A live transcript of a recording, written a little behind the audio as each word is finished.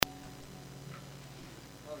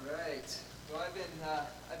All right. Well, I've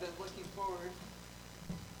been looking forward.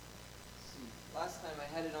 Last time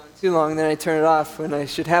I had it on too long, then I turned it off when I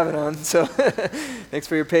should have it on. So, thanks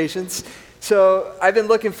for your patience. So, I've been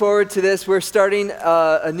looking forward to this. We're starting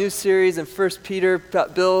a new series in 1 Peter.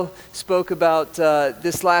 Bill spoke about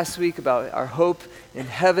this last week about our hope in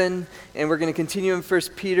heaven, and we're going to continue in 1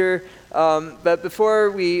 Peter. But before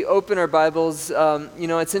we open our Bibles,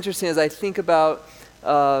 it's interesting as I think about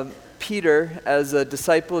Peter as a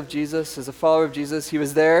disciple of Jesus, as a follower of Jesus. He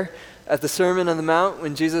was there at the Sermon on the Mount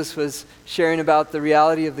when Jesus was sharing about the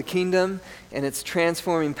reality of the kingdom and its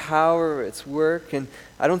transforming power, its work. And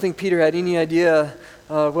I don't think Peter had any idea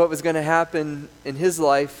what was going to happen in his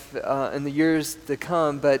life in the years to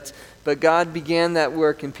come, but God began that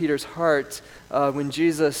work in Peter's heart when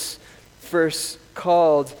Jesus first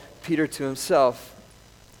called Peter to himself.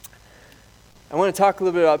 I want to talk a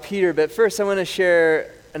little bit about Peter, but first I want to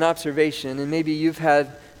share an observation, and maybe you've had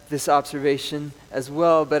this observation as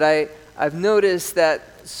well, but I've noticed that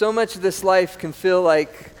so much of this life can feel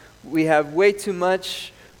like we have way too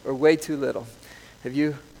much or way too little. Have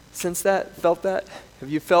you sensed that, felt that? Have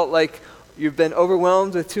you felt like you've been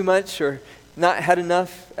overwhelmed with too much or not had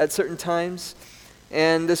enough at certain times?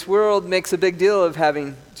 And this world makes a big deal of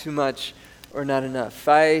having too much or not enough.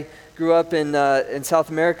 I grew up in South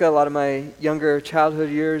America. A lot of my younger childhood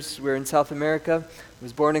years were in South America. I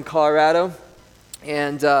was born in Colorado,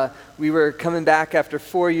 and we were coming back after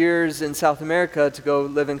 4 years in South America to go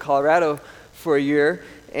live in Colorado for a year.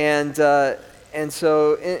 And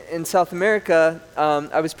so in South America,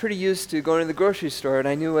 I was pretty used to going to the grocery store, and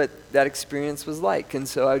I knew what that experience was like. And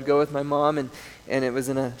so I would go with my mom, and it was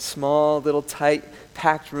in a small, little, tight,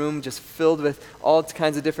 packed room just filled with all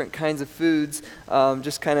kinds of different kinds of foods,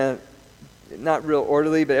 just kind of not real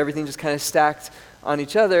orderly, but everything just kind of stacked on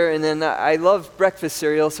each other. And then I love breakfast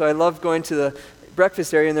cereal, so I loved going to the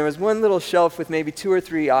breakfast area, and there was one little shelf with maybe 2 or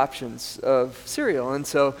 3 options of cereal. And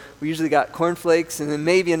so we usually got cornflakes and then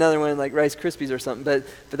maybe another one like Rice Krispies or something,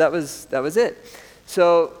 but that was it.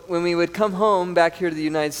 So when we would come home back here to the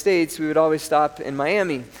United States, we would always stop in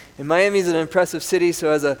Miami. And Miami's an impressive city,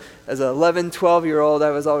 so as a 11, 12-year-old,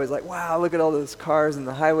 I was always like, wow, look at all those cars and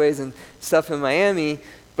the highways and stuff in Miami.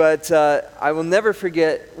 But I will never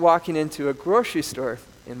forget walking into a grocery store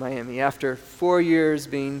in Miami after 4 years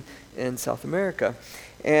being in South America.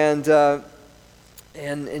 And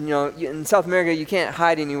in South America, you can't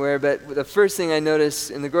hide anywhere, but the first thing I noticed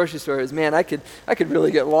in the grocery store is, man, I could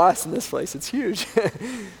really get lost in this place. It's huge.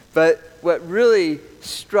 But what really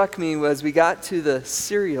struck me was we got to the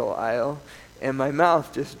cereal aisle, and my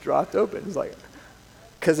mouth just dropped open. It was like,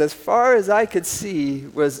 because as far as I could see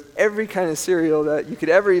was every kind of cereal that you could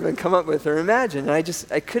ever even come up with or imagine. And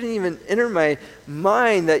I couldn't even enter my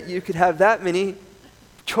mind that you could have that many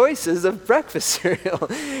choices of breakfast cereal.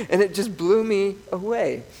 And it just blew me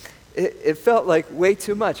away. It felt like way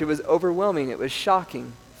too much. It was overwhelming. It was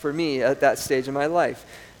shocking for me at that stage of my life.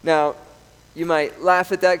 Now, you might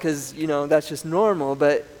laugh at that because, that's just normal,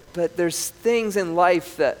 but there's things in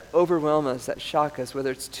life that overwhelm us, that shock us,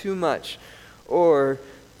 whether it's too much or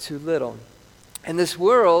too little. And this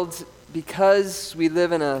world, because we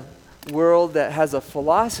live in a world that has a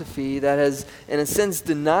philosophy that has, in a sense,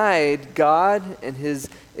 denied God and his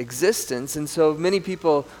existence, and so many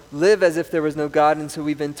people live as if there was no God, and so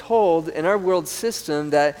we've been told in our world system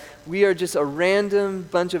that we are just a random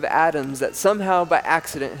bunch of atoms that somehow by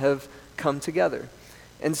accident have come together.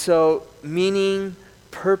 And so meaning,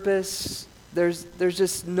 purpose, there's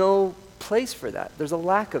just no place for that. There's a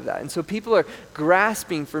lack of that. And so people are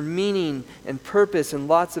grasping for meaning and purpose in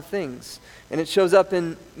lots of things. And it shows up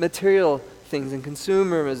in material things and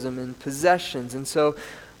consumerism and possessions. And so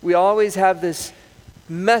we always have this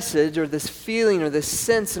message or this feeling or this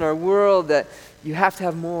sense in our world that you have to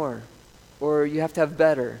have more, or you have to have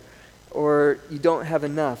better, or you don't have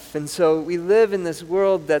enough. And so we live in this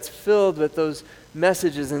world that's filled with those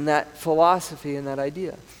messages and that philosophy and that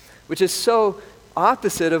idea, which is so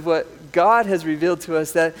opposite of what God has revealed to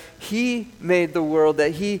us, that he made the world,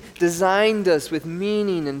 that he designed us with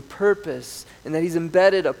meaning and purpose, and that he's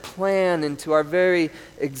embedded a plan into our very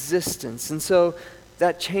existence. And so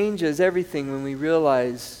that changes everything when we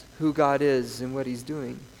realize who God is and what he's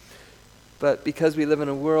doing. But because we live in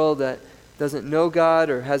a world that doesn't know God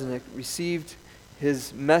or hasn't received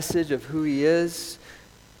his message of who he is,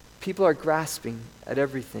 people are grasping at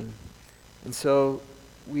everything. And so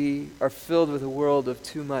we are filled with a world of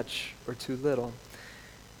too much or too little.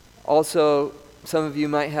 Also, some of you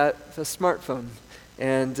might have a smartphone.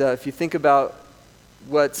 And if you think about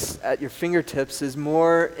what's at your fingertips is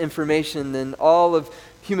more information than all of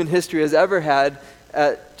human history has ever had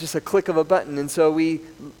at just a click of a button. And so we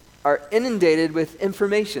are inundated with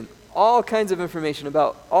information, all kinds of information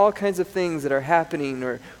about all kinds of things that are happening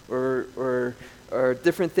or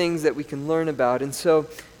different things that we can learn about. And so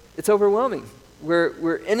it's overwhelming.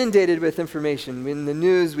 We're inundated with information. In the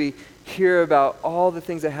news, we hear about all the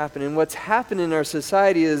things that happen. And what's happened in our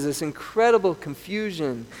society is this incredible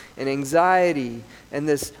confusion and anxiety and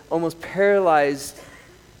this almost paralyzed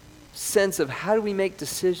sense of how do we make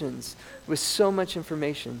decisions with so much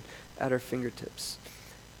information at our fingertips.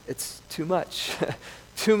 It's too much,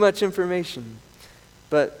 too much information,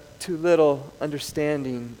 but too little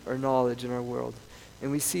understanding or knowledge in our world.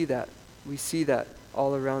 And we see that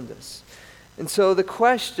all around us. And so the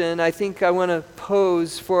question I think I want to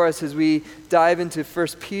pose for us as we dive into 1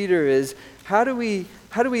 Peter is, how do we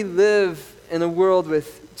live in a world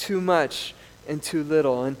with too much and too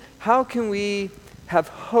little? And how can we have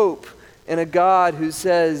hope in a God who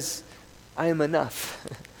says, I am enough.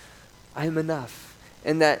 I am enough.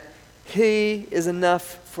 And that He is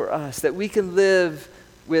enough for us, that we can live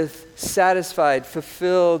with satisfied,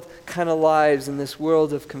 fulfilled kind of lives in this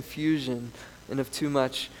world of confusion and of too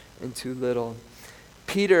much and too little.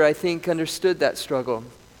 Peter, I think, understood that struggle.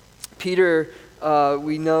 Peter,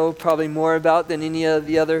 we know probably more about than any of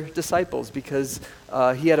the other disciples because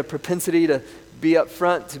he had a propensity to be up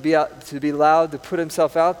front, to be loud, to put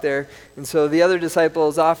himself out there. And so the other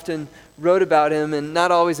disciples often wrote about him, and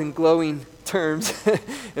not always in glowing terms.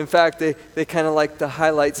 In fact, they kind of like to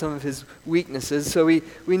highlight some of his weaknesses. So we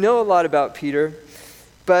know a lot about Peter.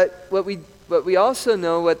 But what we also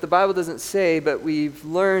know, what the Bible doesn't say, but we've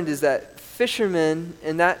learned, is that fishermen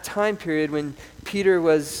in that time period when Peter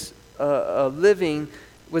was living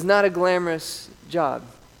was not a glamorous job.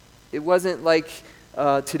 It wasn't like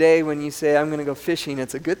today when you say, I'm going to go fishing,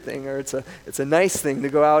 it's a good thing, or it's a nice thing to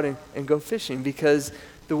go out and go fishing, because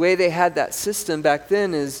the way they had that system back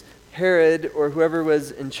then is Herod, or whoever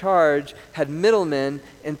was in charge, had middlemen,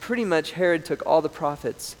 and pretty much Herod took all the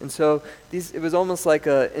profits. And so it was almost like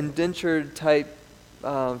a indentured type,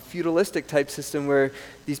 feudalistic type system where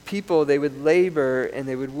these people, they would labor and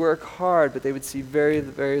they would work hard, but they would see very,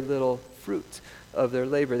 very little fruit of their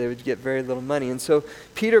labor. They would get very little money. And so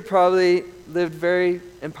Peter probably lived very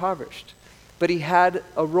impoverished. But he had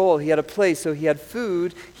a role, he had a place, so he had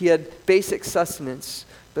food, he had basic sustenance,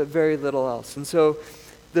 but very little else. And so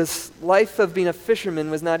this life of being a fisherman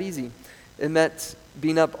was not easy. It meant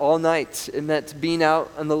being up all night. It meant being out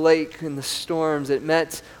on the lake in the storms. It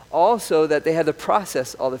meant also that they had to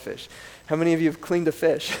process all the fish. How many of you have cleaned a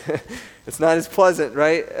fish? It's not as pleasant,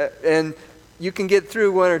 right? And you can get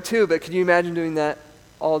through one or two, but can you imagine doing that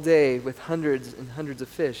all day with hundreds and hundreds of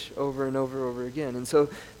fish over and over again? And so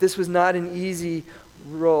this was not an easy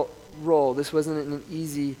role. This wasn't an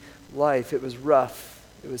easy life. It was rough.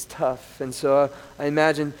 It was tough. And so I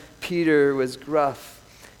imagine Peter was gruff.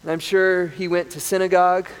 And I'm sure he went to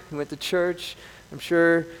synagogue, he went to church. I'm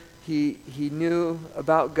sure he knew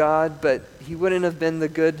about God, but he wouldn't have been the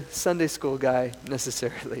good Sunday school guy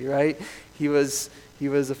necessarily, right? He was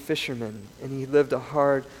a fisherman, and he lived a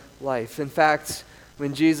hard life. In fact,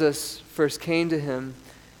 when Jesus first came to him,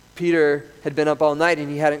 Peter had been up all night and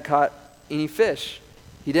he hadn't caught any fish.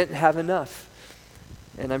 He didn't have enough.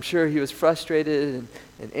 And I'm sure he was frustrated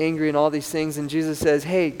and angry and all these things. And Jesus says,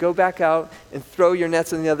 hey, go back out and throw your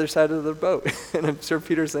nets on the other side of the boat. And I'm sure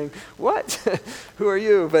Peter's saying, what? Who are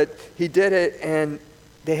you? But he did it, and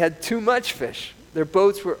they had too much fish. Their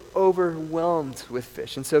boats were overwhelmed with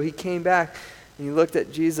fish. And so he came back and he looked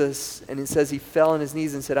at Jesus, and it says he fell on his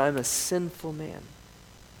knees and said, I'm a sinful man.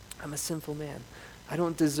 I'm a sinful man. I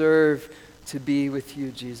don't deserve to be with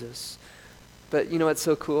you, Jesus. But you know what's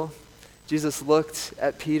so cool? Jesus looked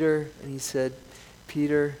at Peter and he said,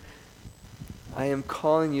 Peter, I am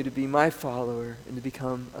calling you to be my follower and to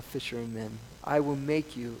become a fisher of men. I will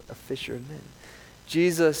make you a fisher of men.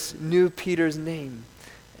 Jesus knew Peter's name.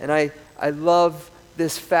 And I love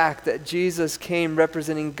this fact that Jesus came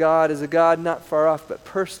representing God as a God not far off but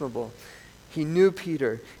personable. He knew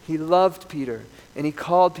Peter. He loved Peter. And he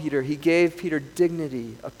called Peter. He gave Peter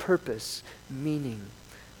dignity, a purpose, meaning.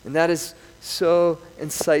 And that is so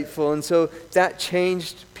insightful. And so that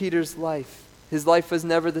changed Peter's life. His life was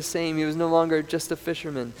never the same. He was no longer just a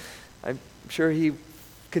fisherman. I'm sure he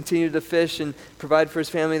continued to fish and provide for his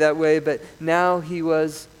family that way, but now he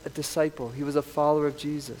was a disciple. He was a follower of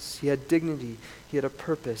Jesus. He had dignity. He had a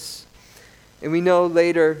purpose. And we know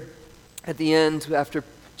later at the end, after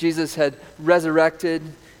Jesus had resurrected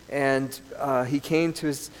and he came to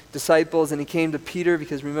his disciples and he came to Peter,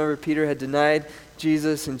 because remember, Peter had denied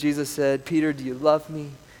Jesus, and Jesus said, Peter, do you love me?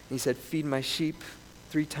 And he said, feed my sheep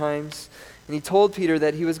 3 times. And he told Peter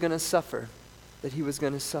that he was going to suffer. that he was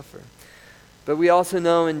going to suffer. But we also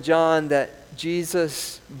know in John that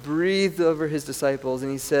Jesus breathed over his disciples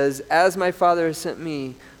and he says, as my Father has sent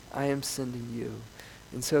me, I am sending you.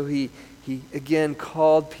 And so he again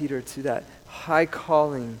called Peter to that high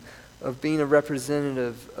calling of being a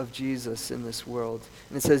representative of Jesus in this world.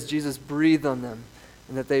 And it says Jesus breathed on them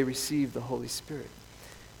and that they received the Holy Spirit.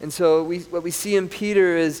 And so what we see in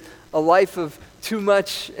Peter is a life of too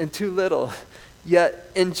much and too little.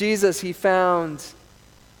 Yet in Jesus he found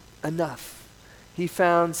enough. He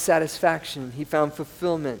found satisfaction, he found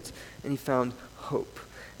fulfillment, and he found hope.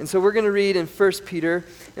 And so we're going to read in 1 Peter.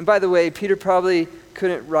 And by the way, Peter probably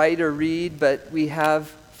couldn't write or read, but we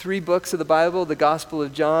have 3 books of the Bible, the Gospel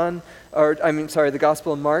of the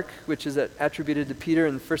Gospel of Mark, which is attributed to Peter,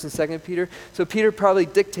 and 1st and 2nd Peter. So Peter probably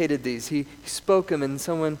dictated these. He spoke them, and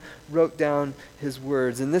someone wrote down his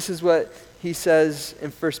words. And this is what he says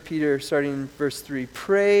in 1 Peter, starting in verse 3.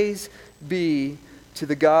 Praise be to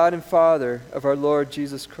the God and Father of our Lord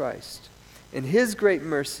Jesus Christ. In his great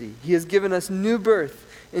mercy, he has given us new birth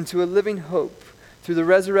into a living hope through the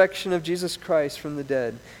resurrection of Jesus Christ from the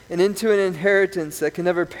dead, and into an inheritance that can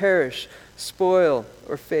never perish, spoil,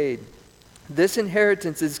 or fade. This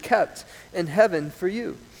inheritance is kept in heaven for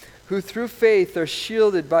you, who through faith are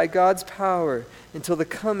shielded by God's power until the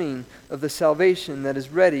coming of the salvation that is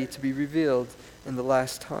ready to be revealed in the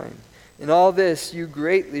last time. In all this you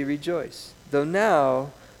greatly rejoice, though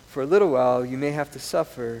now, for a little while, you may have to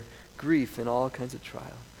suffer grief in all kinds of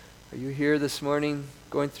trial. Are you here this morning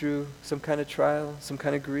going through some kind of trial, some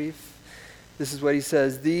kind of grief? This is what he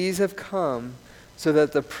says. These have come so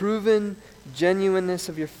that the proven genuineness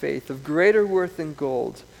of your faith, of greater worth than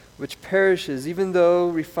gold, which perishes, even though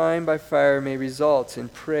refined by fire, may result in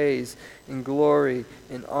praise and glory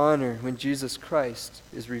and honor when Jesus Christ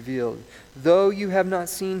is revealed. Though you have not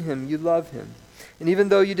seen him, you love him. And even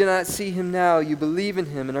though you do not see him now, you believe in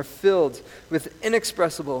him and are filled with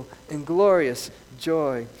inexpressible and glorious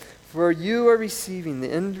joy. For you are receiving the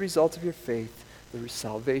end result of your faith, the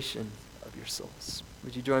salvation of your souls.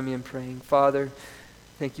 Would you join me in praying? Father,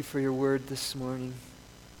 thank you for your word this morning.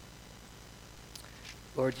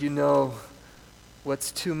 Lord, you know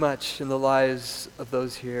what's too much in the lives of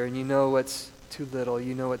those here, and you know what's too little.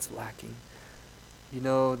 You know what's lacking. You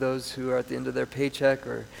know those who are at the end of their paycheck,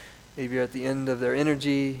 or maybe are at the end of their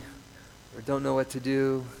energy, or don't know what to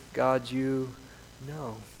do. God, you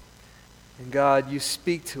know. And God, you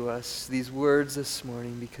speak to us these words this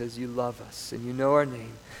morning because you love us and you know our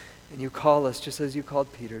name. And you call us, just as you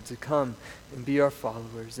called Peter, to come and be our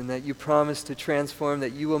followers. And that you promise to transform,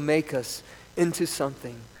 that you will make us into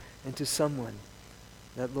something, into someone.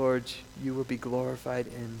 That, Lord, you will be glorified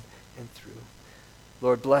in and through.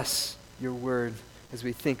 Lord, bless your word as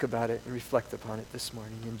we think about it and reflect upon it this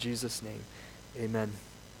morning. In Jesus' name, amen.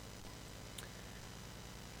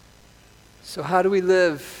 So how do we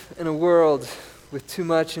live in a world with too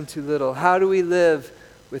much and too little? How do we live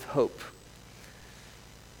with hope?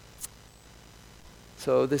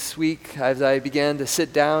 So this week, as I began to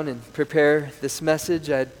sit down and prepare this message,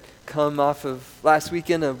 I'd come off of last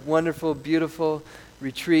weekend, a wonderful, beautiful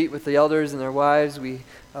retreat with the elders and their wives. We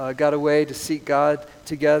got away to seek God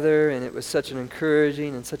together, and it was such an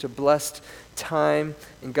encouraging and such a blessed time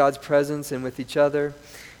in God's presence and with each other.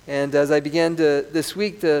 And as I began this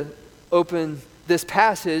week to open this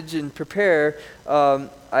passage and prepare,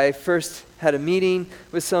 I first had a meeting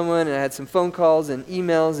with someone, and I had some phone calls and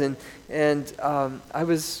emails, and I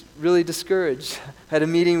was really discouraged. I had a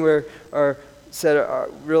meeting where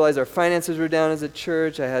realized our finances were down as a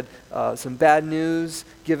church. I had some bad news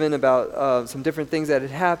given about some different things that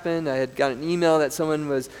had happened. I had got an email that someone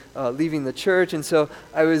was leaving the church, and so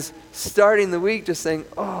I was starting the week just saying,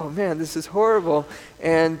 oh man, this is horrible.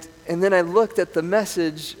 And then I looked at the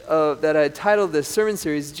message that I had titled this sermon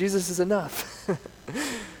series, Jesus is Enough.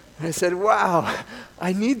 And I said, wow,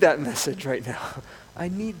 I need that message right now. I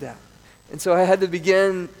need that. And so I had to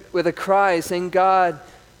begin with a cry saying, God,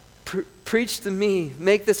 preach to me,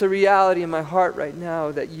 make this a reality in my heart right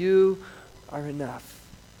now, that you are enough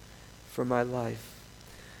for my life.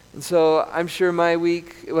 And so I'm sure my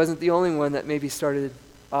week, it wasn't the only one that maybe started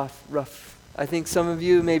off rough. I think some of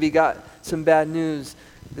you maybe got some bad news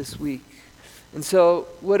this week. And so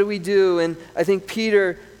what do we do? And I think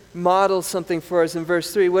Peter models something for us in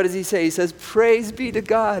verse 3. What does he say? He says, praise be to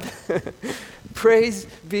God. Praise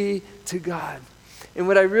be to God. And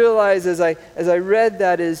what I realized as I read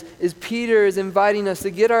that is Peter is inviting us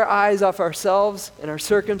to get our eyes off ourselves and our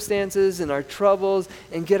circumstances and our troubles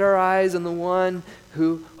and get our eyes on the one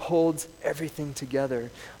who holds everything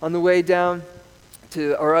together. On the way down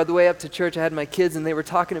or on the way up to church, I had my kids, and they were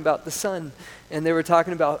talking about the sun. And they were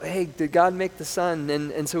talking about, hey, did God make the sun?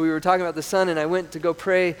 And so we were talking about the sun, and I went to go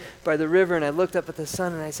pray by the river, and I looked up at the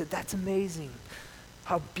sun, and I said, that's amazing.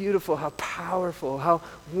 How beautiful, how powerful, how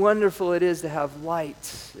wonderful it is to have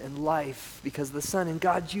light and life because of the sun. And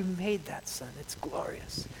God, you made that sun. It's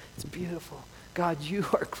glorious. It's beautiful. God, you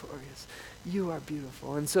are glorious. You are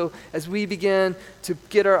beautiful. And so as we began to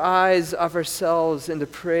get our eyes off ourselves and to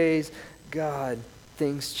praise God,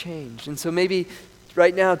 things changed. And so maybe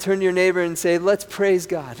right now, turn to your neighbor and say, let's praise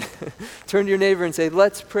God. Turn to your neighbor and say,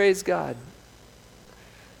 let's praise God.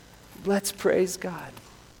 Let's praise God.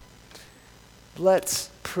 Let's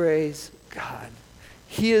praise God.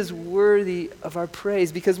 He is worthy of our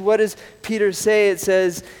praise because what does Peter say?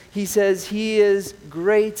 He says he is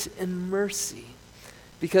great in mercy.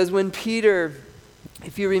 Because when Peter,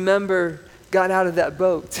 if you remember, got out of that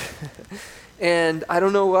boat, and I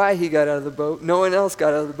don't know why he got out of the boat. No one else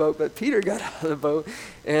got out of the boat, but Peter got out of the boat.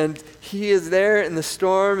 And he is there in the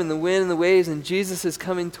storm and the wind and the waves, and Jesus is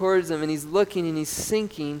coming towards him, and he's looking and he's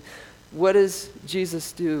sinking. What does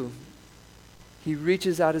Jesus do? He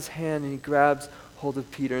reaches out his hand and he grabs hold of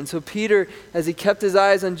Peter. And so Peter, as he kept his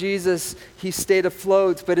eyes on Jesus, he stayed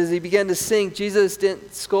afloat. But as he began to sink, Jesus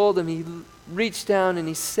didn't scold him. He reached down and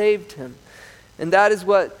he saved him. And that is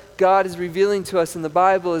what God is revealing to us in the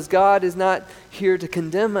Bible, is God is not here to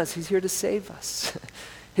condemn us. He's here to save us.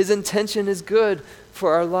 His intention is good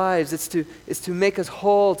for our lives. It's to make us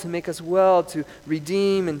whole, to make us well, to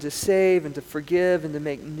redeem and to save and to forgive and to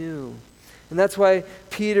make new. And that's why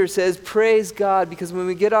Peter says, praise God, because when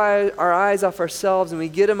we get our eyes off ourselves and we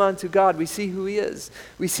get them onto God, we see who he is.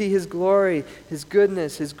 We see his glory, his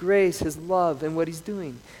goodness, his grace, his love, and what he's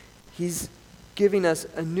doing. He's giving us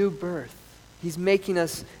a new birth. He's making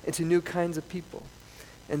us into new kinds of people.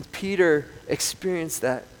 And Peter experienced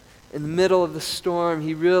that. In the middle of the storm,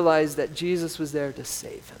 he realized that Jesus was there to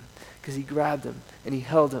save him because he grabbed him and he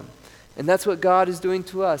held him. And that's what God is doing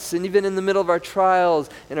to us. And even in the middle of our trials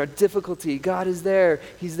and our difficulty, God is there.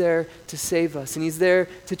 He's there to save us. And he's there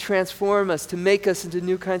to transform us, to make us into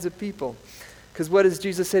new kinds of people. Because what does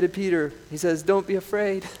Jesus say to Peter? He says, don't be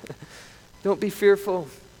afraid. Don't be fearful.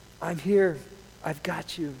 I'm here. I've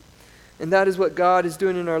got you. And that is what God is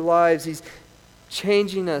doing in our lives. He's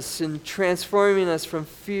changing us and transforming us from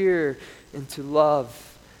fear into love.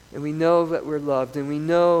 And we know that we're loved, and we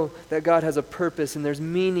know that God has a purpose, and there's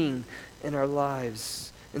meaning in our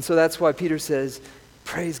lives. And so that's why Peter says,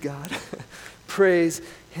 praise God. Praise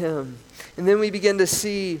him. And then we begin to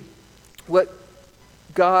see what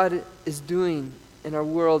God is doing in our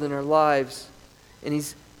world, in our lives, and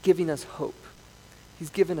he's giving us hope. He's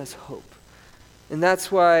given us hope. And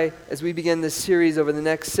that's why, as we begin this series over the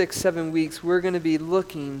next 6-7 weeks, we're going to be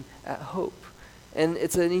looking at hope. And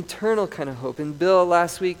it's an eternal kind of hope. And Bill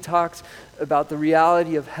last week talked about the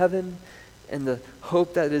reality of heaven and the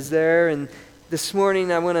hope that is there. And this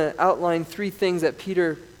morning I want to outline 3 things that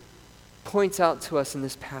Peter points out to us in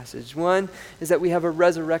this passage. One is that we have a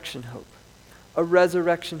resurrection hope. A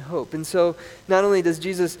resurrection hope. And so not only does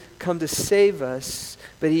Jesus come to save us,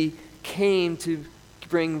 but he came to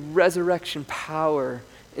bring resurrection power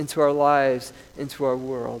into our lives, into our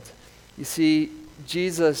world. You see,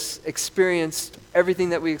 Jesus experienced everything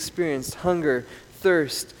that we experienced: hunger,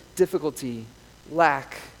 thirst, difficulty,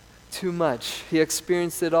 lack, too much. He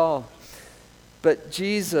experienced it all. But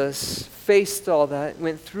Jesus faced all that,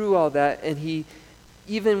 went through all that, and he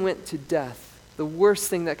even went to death. The worst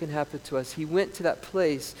thing that can happen to us. He went to that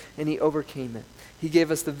place and he overcame it. He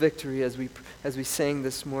gave us the victory as we sang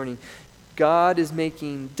this morning. God is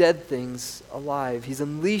making dead things alive. He's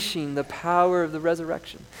unleashing the power of the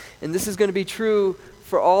resurrection. And this is going to be true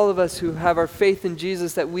for all of us who have our faith in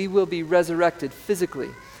Jesus, that we will be resurrected physically.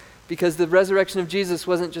 Because the resurrection of Jesus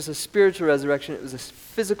wasn't just a spiritual resurrection, it was a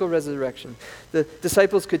physical resurrection. The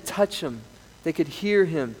disciples could touch him. They could hear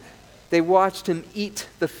him. They watched him eat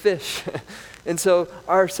the fish. And so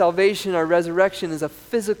our salvation, our resurrection is a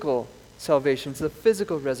physical salvation. It's a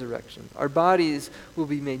physical resurrection. Our bodies will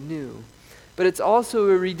be made new. But it's also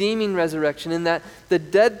a redeeming resurrection in that the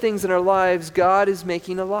dead things in our lives, God is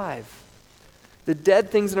making alive. The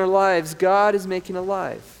dead things in our lives, God is making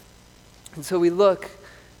alive. And so we look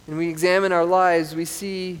and we examine our lives, we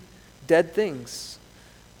see dead things.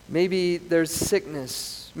 Maybe there's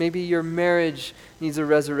sickness. Maybe your marriage needs a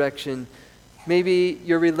resurrection. Maybe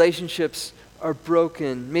your relationships are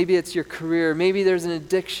broken. Maybe it's your career. Maybe there's an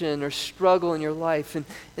addiction or struggle in your life.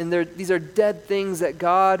 And these are dead things that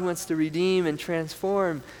God wants to redeem and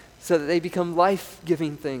transform so that they become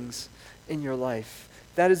life-giving things in your life.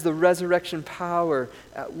 That is the resurrection power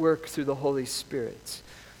at work through the Holy Spirit.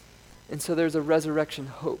 And so there's a resurrection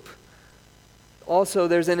hope. Also,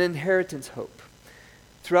 there's an inheritance hope.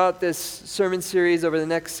 Throughout this sermon series over the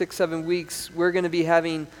next 6-7 weeks, we're going to be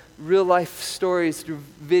having real-life stories through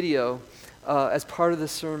video as part of the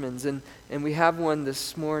sermons. And we have one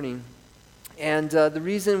this morning. And the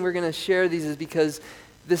reason we're going to share these is because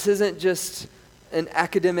this isn't just an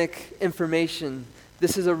academic information.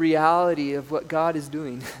 This is a reality of what God is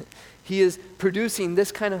doing. He is producing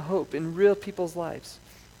this kind of hope in real people's lives.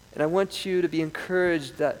 And I want you to be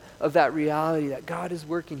encouraged of that reality that God is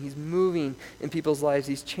working. He's moving in people's lives.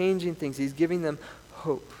 He's changing things. He's giving them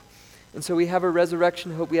hope. And so we have a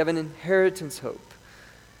resurrection hope. We have an inheritance hope.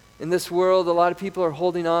 In this world, a lot of people are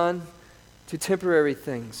holding on to temporary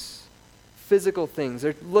things, physical things.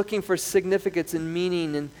 They're looking for significance and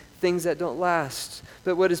meaning in things that don't last.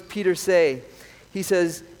 But what does Peter say? He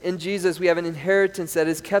says, in Jesus, we have an inheritance that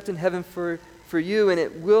is kept in heaven for you, and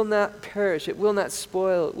it will not perish, it will not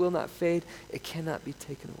spoil, it will not fade, it cannot be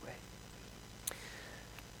taken away.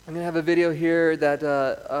 I'm going to have a video here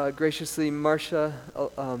that graciously Marcia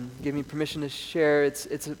gave me permission to share.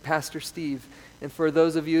 It's Pastor Steve. And for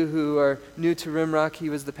those of you who are new to Rimrock, he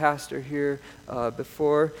was the pastor here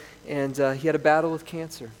before, and he had a battle with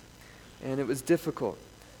cancer, and it was difficult.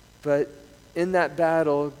 But in that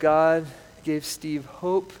battle, God gave Steve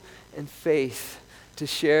hope and faith to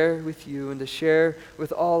share with you and to share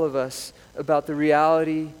with all of us about the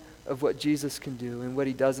reality of what Jesus can do and what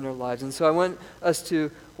he does in our lives. And so I want us to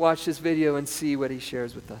watch this video and see what he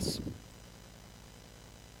shares with us.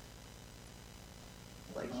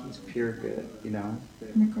 Like, he's pure good, you know?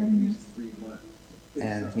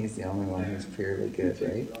 And he's the only one who's purely good,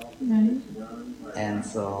 right? Right.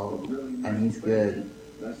 And he's good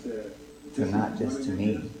to not just to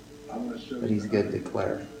me, but he's good to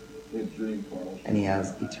Claire. And he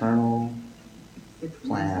has eternal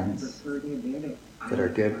plans that are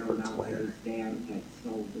good for Claire.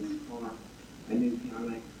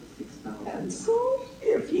 And so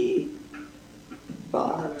if he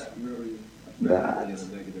thought that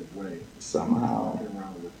somehow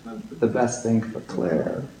the best thing for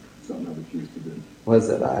Claire was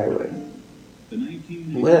that I would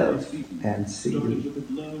live and see, you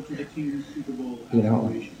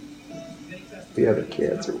know, the other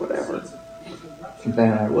kids or whatever,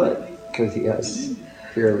 then I would, because he has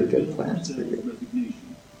purely good plans for you.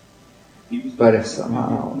 But if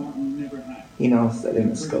somehow he knows that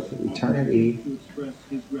in the scope of eternity we're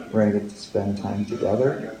going to get to spend time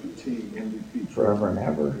together forever and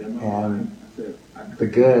ever, and the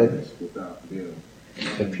good,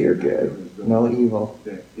 the pure good, no evil,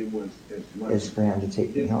 is for him to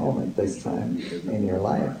take me home at this time in your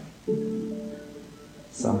life,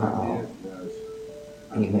 somehow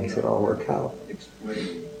he makes it all work out.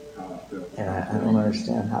 And I don't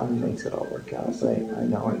understand how he makes it all work out. So I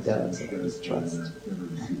know he does. I just trust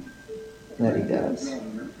that he does.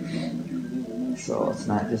 So it's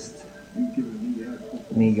not just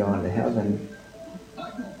me going to heaven,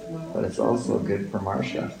 but it's also good for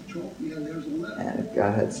Marcia. And if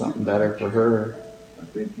God had something better for her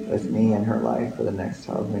with me in her life for the next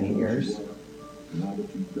however many years,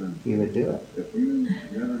 he would do it.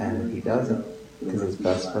 And if he doesn't, because it's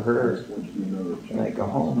best for her, then I go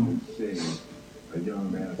home. Then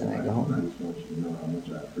I go home.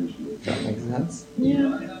 Does that make sense?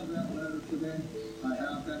 Yeah.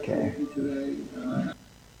 Okay.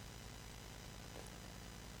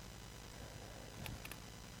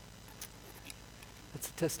 It's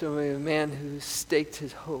a testimony of a man who staked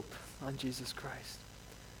his hope on Jesus Christ.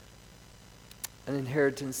 An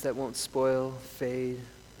inheritance that won't spoil, fade,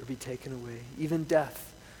 or be taken away. Even death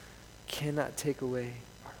cannot take away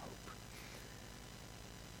our hope.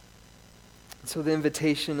 And so the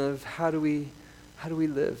invitation of how do we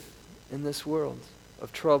live in this world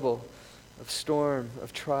of trouble, of storm,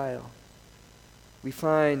 of trial? We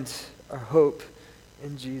find our hope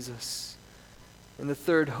in Jesus. And the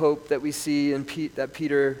third hope that we see in that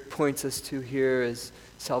Peter points us to here is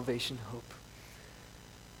salvation hope.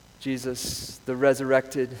 Jesus, the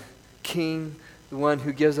resurrected King, the one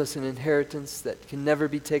who gives us an inheritance that can never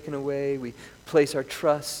be taken away. We place our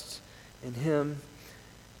trust in him,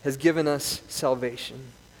 has given us salvation.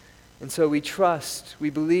 And so we trust, we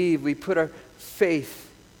believe, we put our faith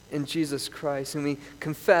in Jesus Christ, and we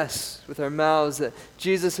confess with our mouths that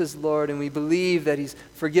Jesus is Lord, and we believe that he's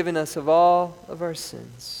forgiven us of all of our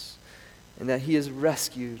sins, and that he has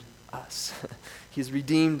rescued us. He's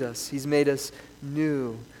redeemed us. He's made us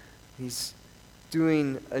new. He's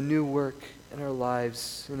doing a new work in our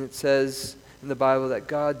lives. And it says in the Bible that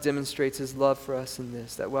God demonstrates his love for us in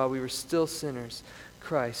this, that while we were still sinners,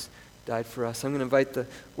 Christ died for us. I'm going to invite the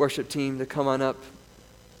worship team to come on up.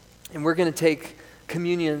 And we're going to take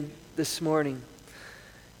communion this morning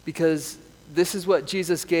because this is what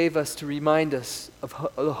Jesus gave us to remind us of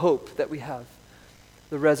the hope that we have,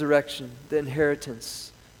 the resurrection, the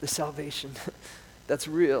inheritance, the salvation that's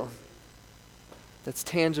real, that's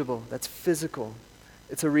tangible, that's physical.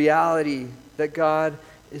 It's a reality that God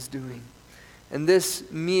is doing. And this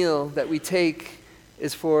meal that we take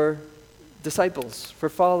is for disciples, for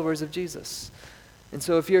followers of Jesus. And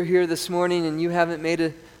so if you're here this morning and you haven't made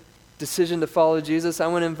a decision to follow Jesus, I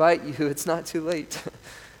want to invite you. It's not too late.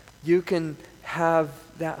 You can have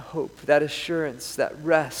that hope, that assurance, that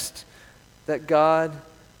rest that God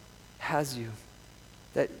has you,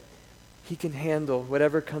 that He can handle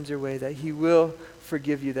whatever comes your way, that He will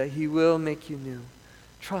forgive you, that He will make you new.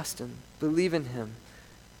 Trust Him, believe in Him,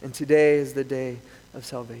 and today is the day of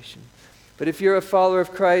salvation. But if you're a follower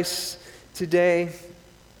of Christ today,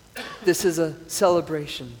 this is a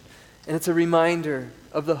celebration, and it's a reminder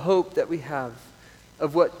of the hope that we have,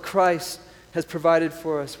 of what Christ has provided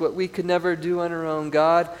for us, what we could never do on our own,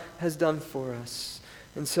 God has done for us.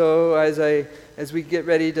 And so as we get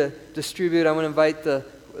ready to distribute, I want to invite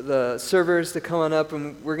the servers to come on up,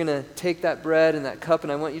 and we're going to take that bread and that cup,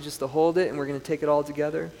 and I want you just to hold it, and we're going to take it all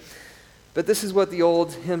together. But this is what the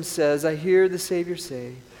old hymn says: I hear the Savior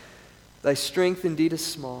say, thy strength indeed is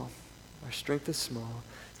small, our strength is small.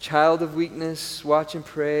 Child of weakness, watch and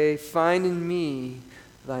pray, find in me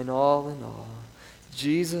thine all in all.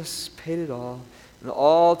 Jesus paid it all, and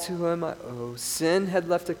all to Him I owe. Sin had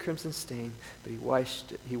left a crimson stain, but He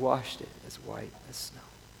washed it as white as snow.